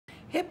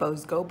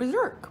Hippos Go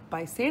Berserk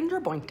by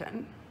Sandra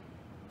Boynton.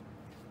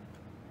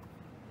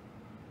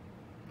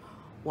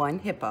 One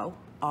hippo,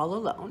 all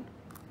alone,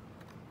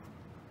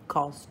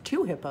 calls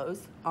two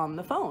hippos on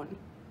the phone.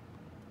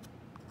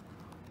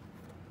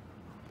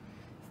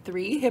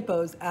 Three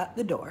hippos at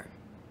the door,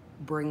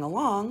 bring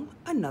along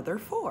another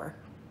four.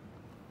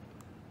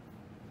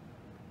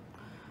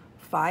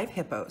 Five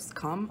hippos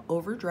come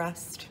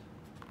overdressed.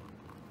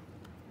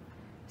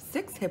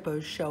 Six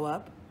hippos show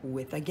up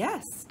with a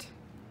guest.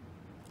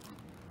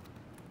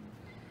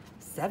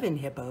 Seven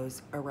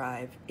hippos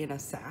arrive in a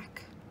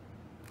sack.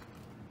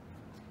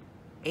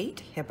 Eight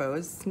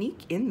hippos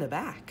sneak in the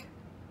back.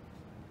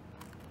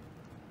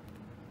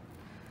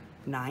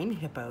 Nine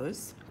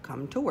hippos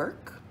come to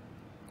work.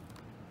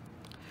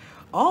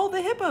 All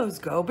the hippos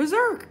go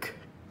berserk.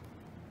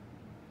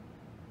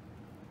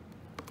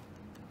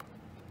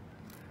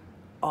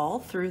 All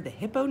through the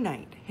hippo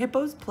night,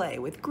 hippos play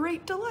with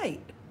great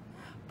delight.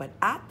 But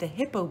at the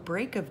hippo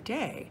break of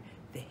day,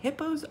 the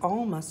hippos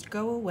all must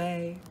go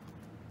away.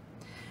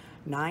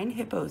 9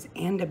 hippos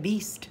and a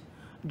beast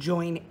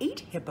join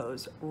 8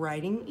 hippos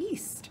riding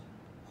east,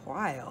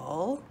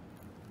 while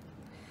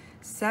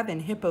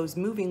 7 hippos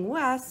moving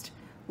west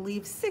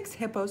leave 6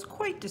 hippos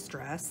quite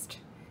distressed,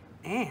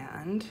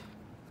 and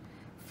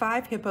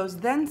 5 hippos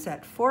then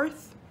set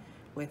forth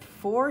with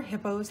 4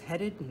 hippos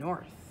headed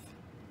north.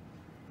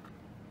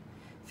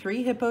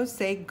 3 hippos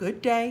say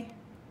good day.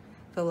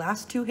 The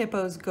last 2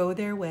 hippos go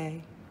their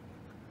way.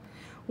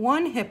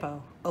 1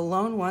 hippo,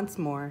 alone once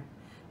more,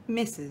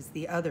 misses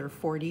the other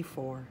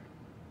 44.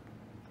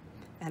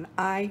 And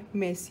I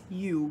miss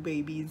you,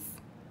 babies.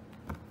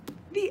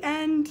 The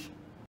end.